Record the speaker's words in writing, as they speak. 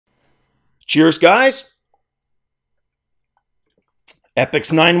Cheers, guys.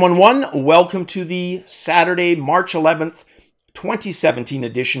 Epix 911, welcome to the Saturday, March 11th, 2017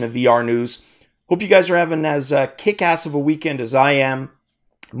 edition of VR News. Hope you guys are having as kick-ass of a weekend as I am.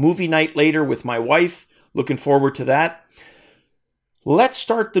 Movie night later with my wife. Looking forward to that. Let's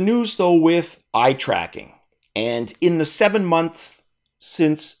start the news, though, with eye tracking. And in the 7 months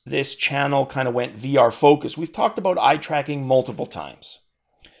since this channel kind of went VR focused, we've talked about eye tracking multiple times.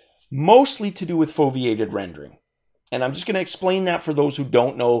 Mostly to do with foveated rendering. And I'm just going to explain that for those who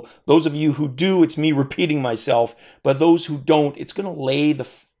don't know. Those of you who do, it's me repeating myself. But those who don't, it's going to lay the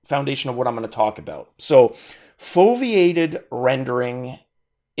foundation of what I'm going to talk about. So, foveated rendering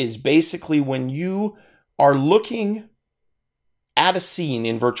is basically when you are looking at a scene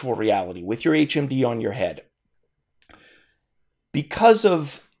in virtual reality with your HMD on your head. Because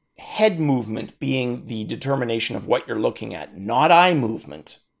of head movement being the determination of what you're looking at, not eye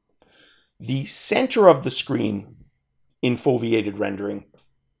movement, the center of the screen in foveated rendering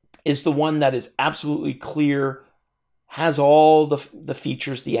is the one that is absolutely clear, has all the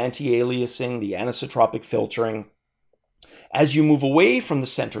features, the anti-aliasing, the anisotropic filtering. As you move away from the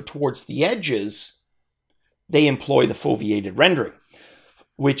center towards the edges, they employ the foveated rendering,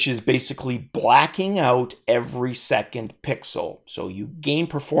 which is basically blacking out every second pixel. So you gain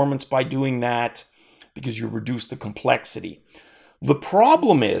performance by doing that because you reduce the complexity. The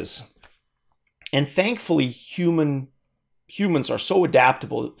problem is, and thankfully humans are so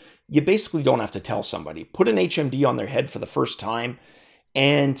adaptable, you basically don't have to tell somebody. Put an HMD on their head for the first time,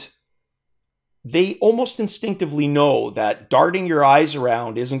 and they almost instinctively know that darting your eyes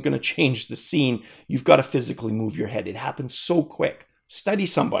around isn't going to change the scene. You've got to physically move your head. It happens so quick. Study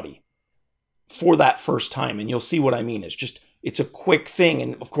somebody for that first time, and you'll see what I mean. It's a quick thing.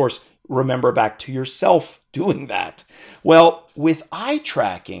 And of course, remember back to yourself doing that. Well, with eye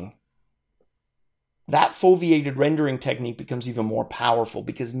tracking, that foveated rendering technique becomes even more powerful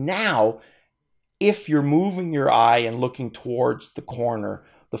because now, if you're moving your eye and looking towards the corner,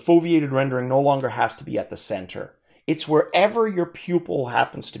 the foveated rendering no longer has to be at the center. It's wherever your pupil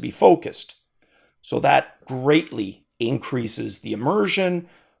happens to be focused. So that greatly increases the immersion,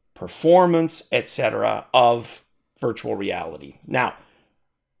 performance, etc. of virtual reality. Now,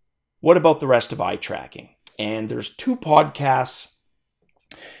 what about the rest of eye tracking? And there's two podcasts.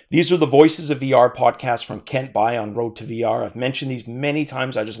 These are the Voices of VR podcasts from Kent Bai on Road to VR. I've mentioned these many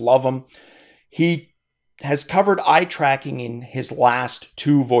times. I just love them. He has covered eye tracking in his last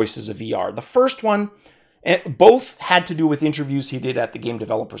two Voices of VR. The first one, both had to do with interviews he did at the Game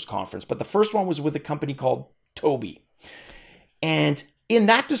Developers Conference, but the first one was with a company called Tobii. And in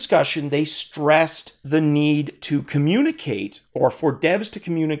that discussion, they stressed the need to communicate, or for devs to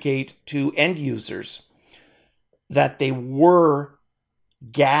communicate to end users, that they were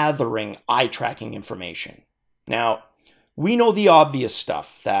gathering eye tracking information. Now, we know the obvious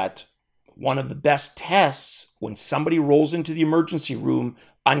stuff, that one of the best tests when somebody rolls into the emergency room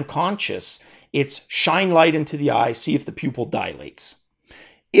unconscious, it's shine light into the eye, see if the pupil dilates.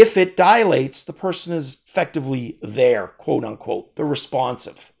 If it dilates, the person is effectively there, quote unquote, they're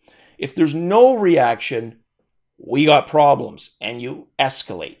responsive. If there's no reaction, we got problems, and you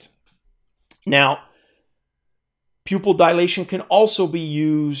escalate. Now, pupil dilation can also be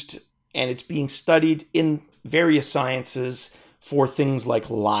used, and it's being studied in various sciences for things like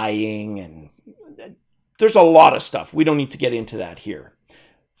lying, and there's a lot of stuff. We don't need to get into that here.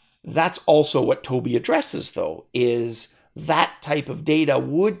 That's also what Tobii addresses, though, is that type of data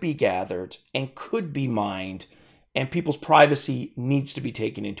would be gathered and could be mined, and people's privacy needs to be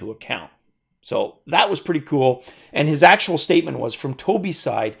taken into account. So that was pretty cool. And his actual statement was, from Tobii's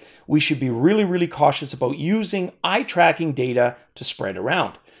side, we should be really, really cautious about using eye tracking data to spread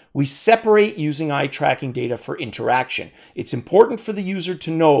around. We separate using eye tracking data for interaction. It's important for the user to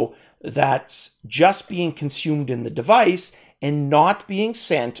know that's just being consumed in the device and not being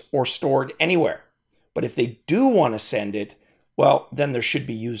sent or stored anywhere. But if they do want to send it, well, then there should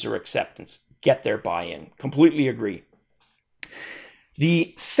be user acceptance. Get their buy-in. Completely agree.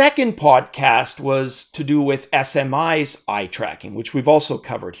 The second podcast was to do with SMI's eye tracking, which we've also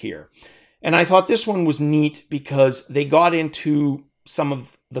covered here. And I thought this one was neat because they got into some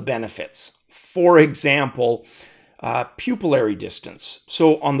of the benefits. For example, pupillary distance.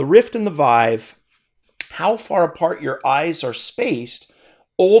 So on the Rift and the Vive, how far apart your eyes are spaced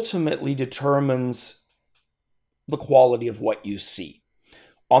ultimately determines the quality of what you see.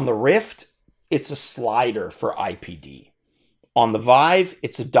 On the Rift, it's a slider for IPD. On the Vive,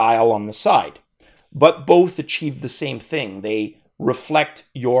 it's a dial on the side, but both achieve the same thing. They reflect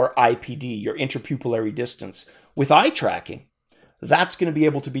your IPD, your interpupillary distance. With eye tracking, that's going to be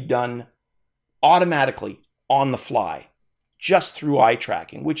able to be done automatically on the fly, just through eye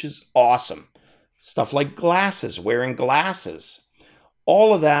tracking, which is awesome. Stuff like glasses, wearing glasses.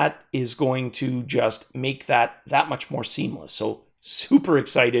 All of that is going to just make that much more seamless. So super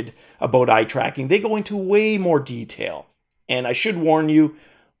excited about eye tracking. They go into way more detail. And I should warn you,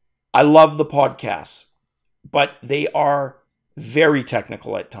 I love the podcasts, but they are very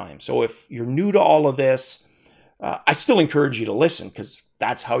technical at times. So if you're new to all of this, I still encourage you to listen because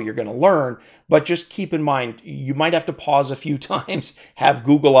that's how you're going to learn. But just keep in mind, you might have to pause a few times, have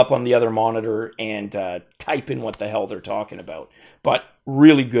Google up on the other monitor, and type in what the hell they're talking about. But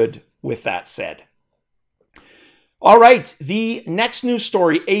really good with that said. All right, the next news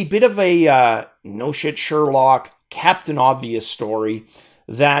story, a bit of a no shit Sherlock, Captain Obvious story,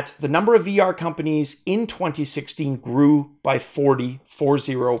 that the number of VR companies in 2016 grew by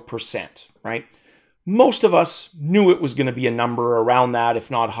 40%, right? Most of us knew it was going to be a number around that,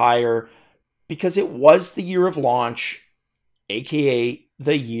 if not higher, because it was the year of launch, aka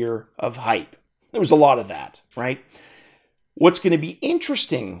the year of hype. There was a lot of that, right? What's going to be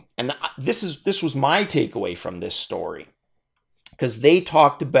interesting, and this was my takeaway from this story, because they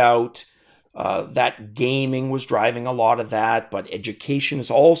talked about that gaming was driving a lot of that, but education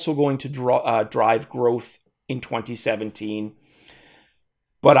is also going to drive growth in 2017.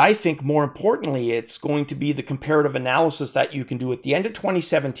 But I think more importantly, it's going to be the comparative analysis that you can do at the end of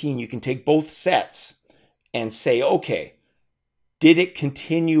 2017. You can take both sets and say, okay, did it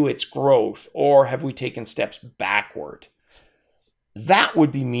continue its growth or have we taken steps backward? That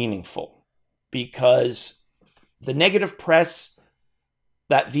would be meaningful because the negative press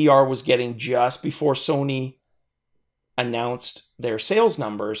that VR was getting just before Sony announced their sales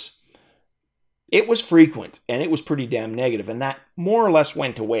numbers, it was frequent and it was pretty damn negative, and that more or less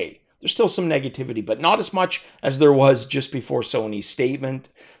went away. There's still some negativity, but not as much as there was just before Sony's statement.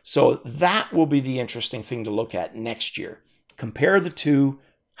 So that will be the interesting thing to look at next year. Compare the two.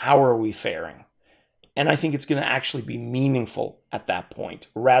 How are we faring? And I think it's going to actually be meaningful at that point,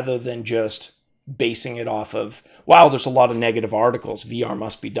 rather than just basing it off of, wow, there's a lot of negative articles. VR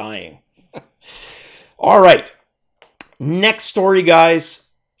must be dying. All right. Next story,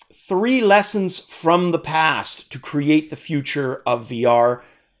 guys. 3 lessons from the past to create the future of VR.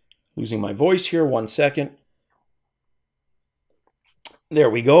 Losing my voice here. 1 second. There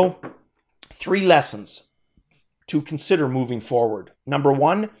we go. 3 lessons to consider moving forward. Number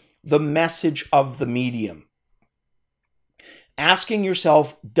 1, the message of the medium. Asking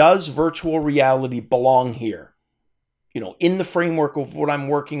yourself, does virtual reality belong here? You know, in the framework of what I'm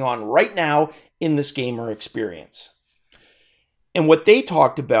working on right now in this gamer experience. And what they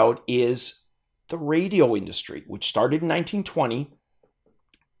talked about is the radio industry, which started in 1920,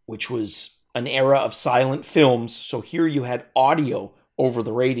 which was an era of silent films. So here you had audio over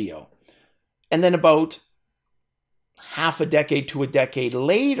the radio. And then about half a decade to a decade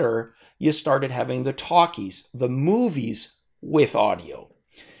later, you started having the talkies, the movies with audio.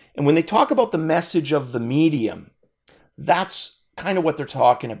 And when they talk about the message of the medium, that's kind of what they're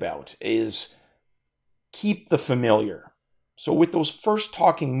talking about, is keep the familiar. So with those first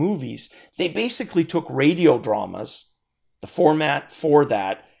talking movies, they basically took radio dramas, the format for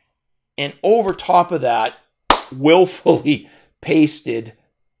that, and over top of that, willfully pasted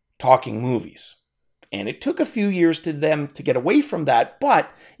talking movies. And it took a few years to them to get away from that, but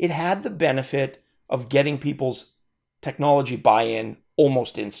it had the benefit of getting people's technology buy-in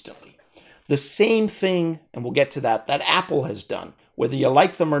almost instantly. The same thing, and we'll get to that Apple has done. Whether you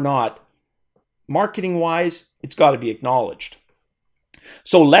like them or not, marketing-wise, it's got to be acknowledged.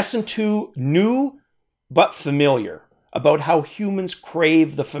 So lesson 2, new but familiar, about how humans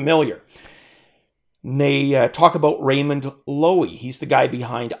crave the familiar. And they talk about Raymond Loewy. He's the guy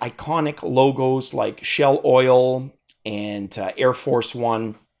behind iconic logos like Shell Oil and Air Force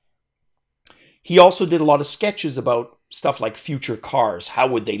One. He also did a lot of sketches about stuff like future cars. How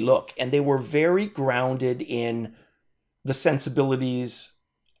would they look? And they were very grounded in the sensibilities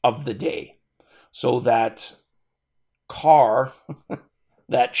of the day. So that car,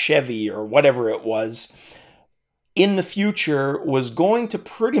 that Chevy or whatever it was, in the future was going to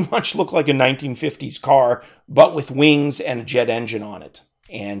pretty much look like a 1950s car, but with wings and a jet engine on it.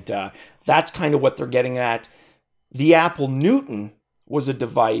 And that's kind of what they're getting at. The Apple Newton was a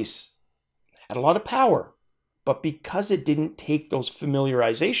device that had a lot of power, but because it didn't take those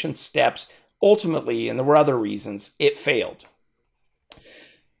familiarization steps, ultimately, and there were other reasons, it failed.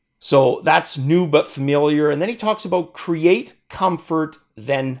 So that's new but familiar. And then he talks about create comfort,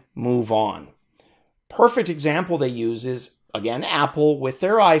 then move on. Perfect example they use is, again, Apple with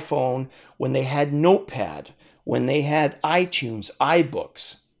their iPhone, when they had Notepad, when they had iTunes,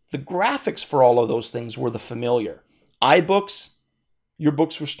 iBooks. the graphics for all of those things were the familiar. iBooks, your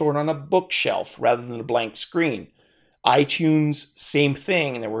books were stored on a bookshelf rather than a blank screen. iTunes, same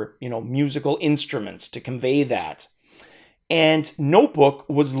thing. And there were, musical instruments to convey that. And Notebook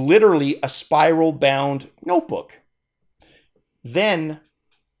was literally a spiral-bound notebook. Then,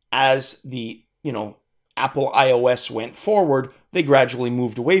 as the, Apple iOS went forward, they gradually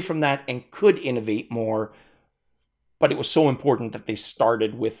moved away from that and could innovate more. But it was so important that they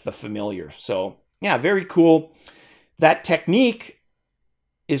started with the familiar. So, yeah, very cool. That technique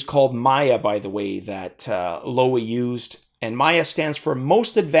is called Maya, by the way, that Loa used. And Maya stands for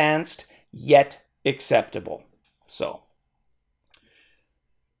most advanced, yet acceptable. So,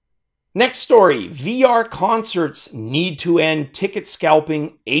 next story, VR concerts need to end ticket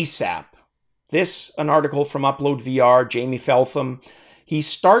scalping ASAP. This, an article from Upload VR, Jamie Feltham. He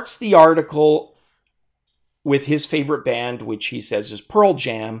starts the article with his favorite band, which he says is Pearl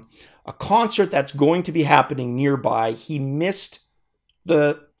Jam, a concert that's going to be happening nearby. He missed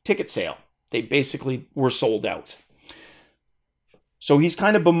the ticket sale. They basically were sold out. So he's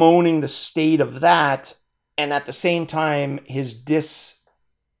kind of bemoaning the state of that, and at the same time, his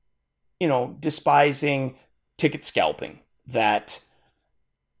despising ticket scalping, that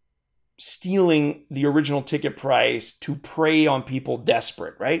stealing the original ticket price to prey on people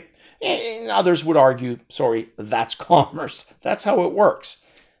desperate, right? And others would argue, that's commerce. That's how it works.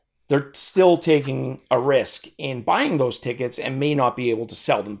 They're still taking a risk in buying those tickets and may not be able to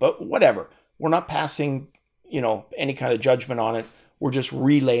sell them, but whatever. We're not passing, any kind of judgment on it. We're just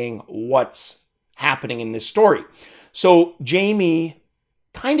relaying what's happening in this story. So Jamie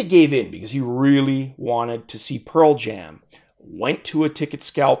kind of gave in because he really wanted to see Pearl Jam. Went to a ticket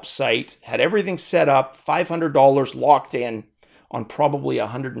scalp site, had everything set up, $500 locked in on probably a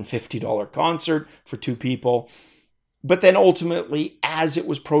 $150 concert for two people. But then ultimately, as it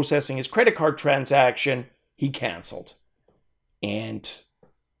was processing his credit card transaction, he canceled. And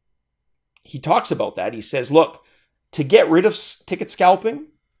he talks about that. He says, look, to get rid of ticket scalping,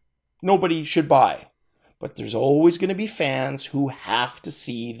 nobody should buy. But there's always going to be fans who have to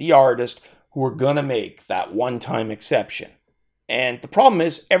see the artist who are going to make that one-time exception. And the problem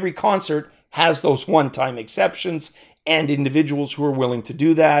is every concert has those one-time exceptions and individuals who are willing to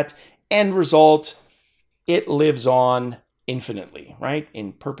do that. End result, it lives on infinitely, right?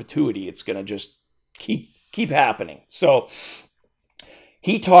 In perpetuity, it's going to just keep happening. So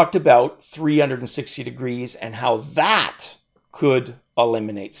he talked about 360 degrees and how that could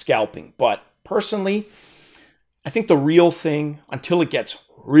eliminate scalping. But personally, I think the real thing, until it gets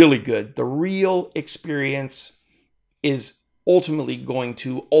really good, the real experience is ultimately going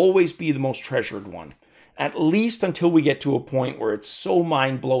to always be the most treasured one. At least until we get to a point where it's so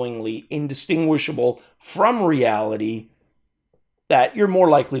mind-blowingly indistinguishable from reality that you're more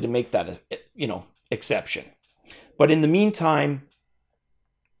likely to make that, exception. But in the meantime,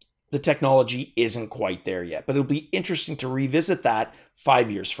 the technology isn't quite there yet. But it'll be interesting to revisit that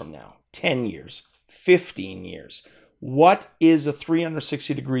 5 years from now, 10 years, 15 years. What is a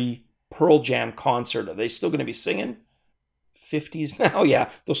 360-degree Pearl Jam concert? Are they still going to be singing? 50s now? Yeah,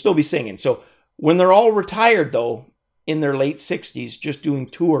 they'll still be singing. So when they're all retired, though, in their late 60s, just doing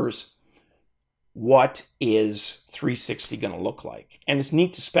tours, what is 360 going to look like? And it's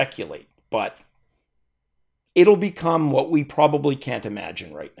neat to speculate, but it'll become what we probably can't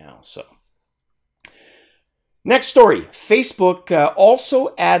imagine right now. So, next story. Facebook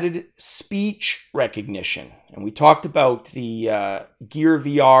also added speech recognition. And we talked about the Gear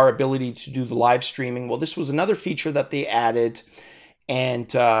VR ability to do the live streaming. Well, this was another feature that they added. And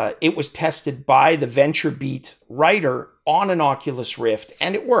it was tested by the VentureBeat writer on an Oculus Rift,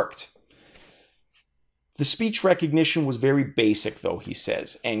 and it worked. The speech recognition was very basic, though, he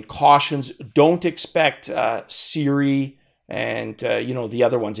says, and cautions, don't expect Siri and, the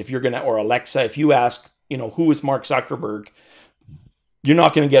other ones. If you're going to, or Alexa, if you ask, who is Mark Zuckerberg, you're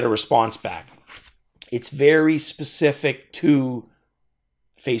not going to get a response back. It's very specific to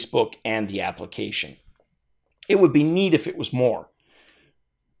Facebook and the application. It would be neat if it was more.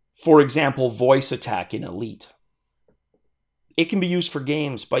 For example, voice attack in Elite. It can be used for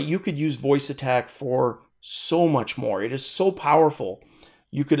games, but you could use voice attack for so much more. It is so powerful.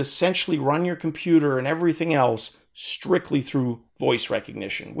 You could essentially run your computer and everything else strictly through voice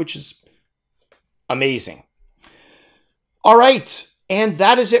recognition, which is amazing. All right, and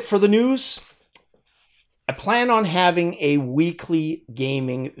that is it for the news. I plan on having a weekly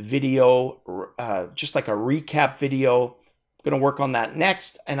gaming video, just like a recap video. I'm going to work on that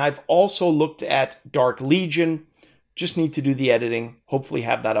next. And I've also looked at Dark Legion. Just need to do the editing. Hopefully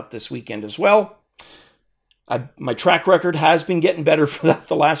have that up this weekend as well. My track record has been getting better for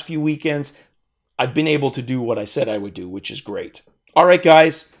the last few weekends. I've been able to do what I said I would do, which is great. All right,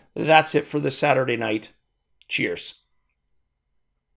 guys, that's it for this Saturday night. Cheers.